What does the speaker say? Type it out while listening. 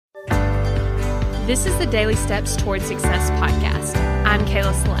This is the Daily Steps Toward Success podcast. I'm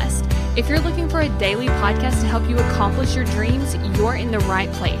Kayla Celeste. If you're looking for a daily podcast to help you accomplish your dreams, you're in the right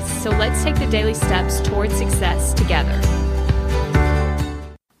place. So let's take the daily steps toward success together.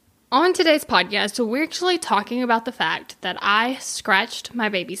 On today's podcast, we're actually talking about the fact that I scratched my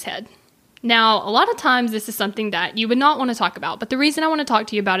baby's head. Now, a lot of times this is something that you would not want to talk about, but the reason I want to talk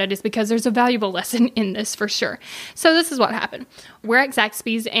to you about it is because there's a valuable lesson in this for sure. So this is what happened. We're at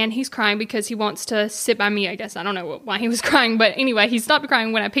Zaxby's and he's crying because he wants to sit by me, I guess. I don't know why he was crying, but anyway, he stopped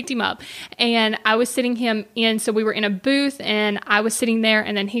crying when I picked him up and I was sitting him in, so we were in a booth and I was sitting there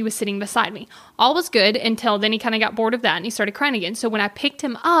and then he was sitting beside me. All was good until then he kind of got bored of that and he started crying again. So when I picked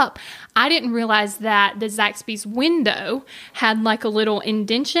him up, I didn't realize that the Zaxby's window had like a little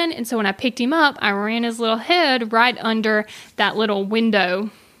indentation. And so when I picked him up, I ran his little head right under that little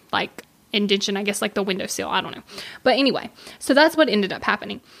window, like indentation, I guess like the windowsill. I don't know. But anyway, so that's what ended up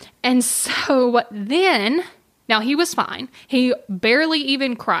happening. And so then, now he was fine. He barely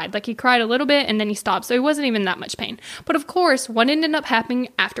even cried. Like he cried a little bit and then he stopped. So it wasn't even that much pain. But of course, what ended up happening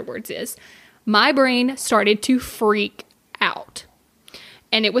afterwards is my brain started to freak out.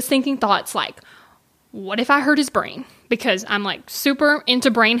 And it was thinking thoughts like, what if I hurt his brain? Because I'm like super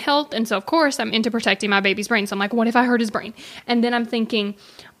into brain health. And so of course I'm into protecting my baby's brain. So I'm like, what if I hurt his brain? And then I'm thinking,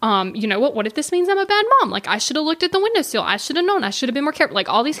 you know what if this means I'm a bad mom? Like I should have looked at the windowsill. I should have known. I should have been more careful. Like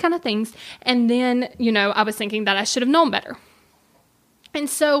all these kind of things. And then, I was thinking that I should have known better. And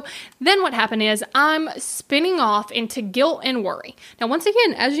so then what happened is I'm spinning off into guilt and worry. Now, once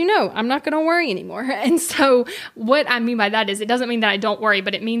again, as you know, I'm not going to worry anymore. And so what I mean by that is it doesn't mean that I don't worry,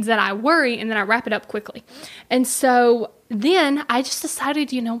 but it means that I worry and then I wrap it up quickly. And so then I just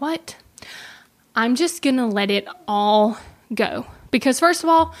decided, you know what? I'm just going to let it all go. Because first of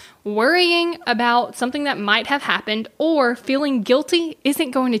all, worrying about something that might have happened or feeling guilty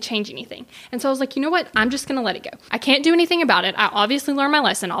isn't going to change anything. And so I was like, you know what? I'm just going to let it go. I can't do anything about it. I obviously learned my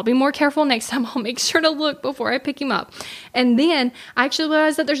lesson. I'll be more careful next time. I'll make sure to look before I pick him up. And then I actually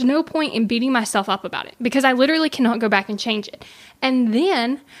realized that there's no point in beating myself up about it because I literally cannot go back and change it. And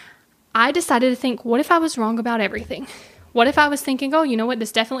then I decided to think, what if I was wrong about everything? What if I was thinking, oh, you know what?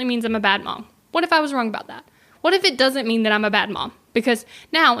 This definitely means I'm a bad mom. What if I was wrong about that? What if it doesn't mean that I'm a bad mom? Because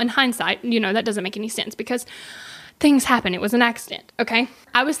now, in hindsight, that doesn't make any sense because things happen. It was an accident, okay?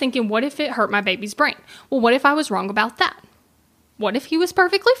 I was thinking, what if it hurt my baby's brain? Well, what if I was wrong about that? What if he was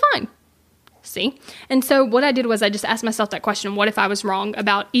perfectly fine? See? And so what I did was I just asked myself that question, what if I was wrong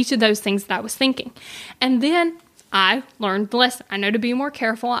about each of those things that I was thinking? And then I learned the lesson. I know to be more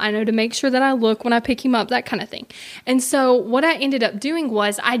careful. I know to make sure that I look when I pick him up, that kind of thing. And so what I ended up doing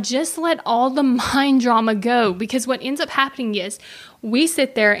was I just let all the mind drama go because what ends up happening is we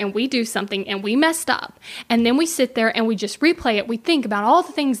sit there and we do something and we messed up. And then we sit there and we just replay it. We think about all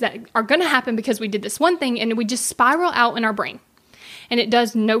the things that are going to happen because we did this one thing and we just spiral out in our brain. And it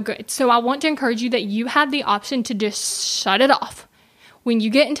does no good. So I want to encourage you that you have the option to just shut it off. When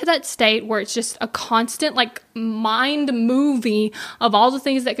you get into that state where it's just a constant mind movie of all the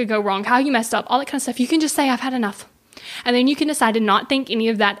things that could go wrong, how you messed up, all that kind of stuff, you can just say, I've had enough. And then you can decide to not think any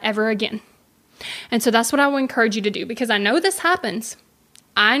of that ever again. And so that's what I will encourage you to do because I know this happens.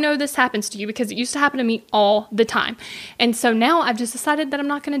 I know this happens to you because it used to happen to me all the time. And so now I've just decided that I'm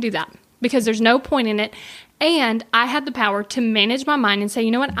not going to do that because there's no point in it. And I had the power to manage my mind and say, you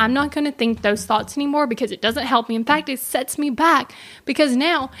know what, I'm not going to think those thoughts anymore because it doesn't help me. In fact, it sets me back because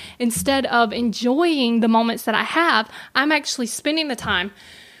now instead of enjoying the moments that I have, I'm actually spending the time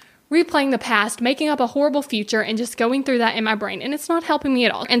replaying the past, making up a horrible future and just going through that in my brain. And it's not helping me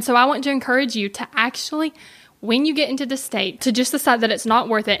at all. And so I want to encourage you to actually, when you get into this state, to just decide that it's not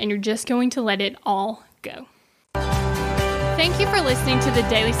worth it and you're just going to let it all go. Thank you for listening to the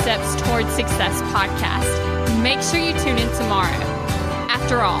Daily Steps Toward Success podcast. Make sure you tune in tomorrow.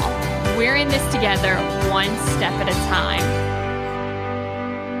 After all, we're in this together, one step at a time.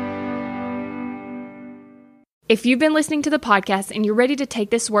 If you've been listening to the podcast and you're ready to take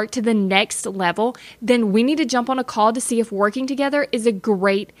this work to the next level, then we need to jump on a call to see if working together is a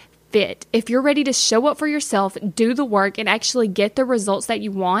great fit. If you're ready to show up for yourself, do the work, and actually get the results that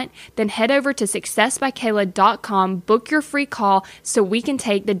you want, then head over to successbykayla.com, book your free call so we can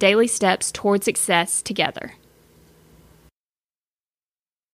take the daily steps toward success together.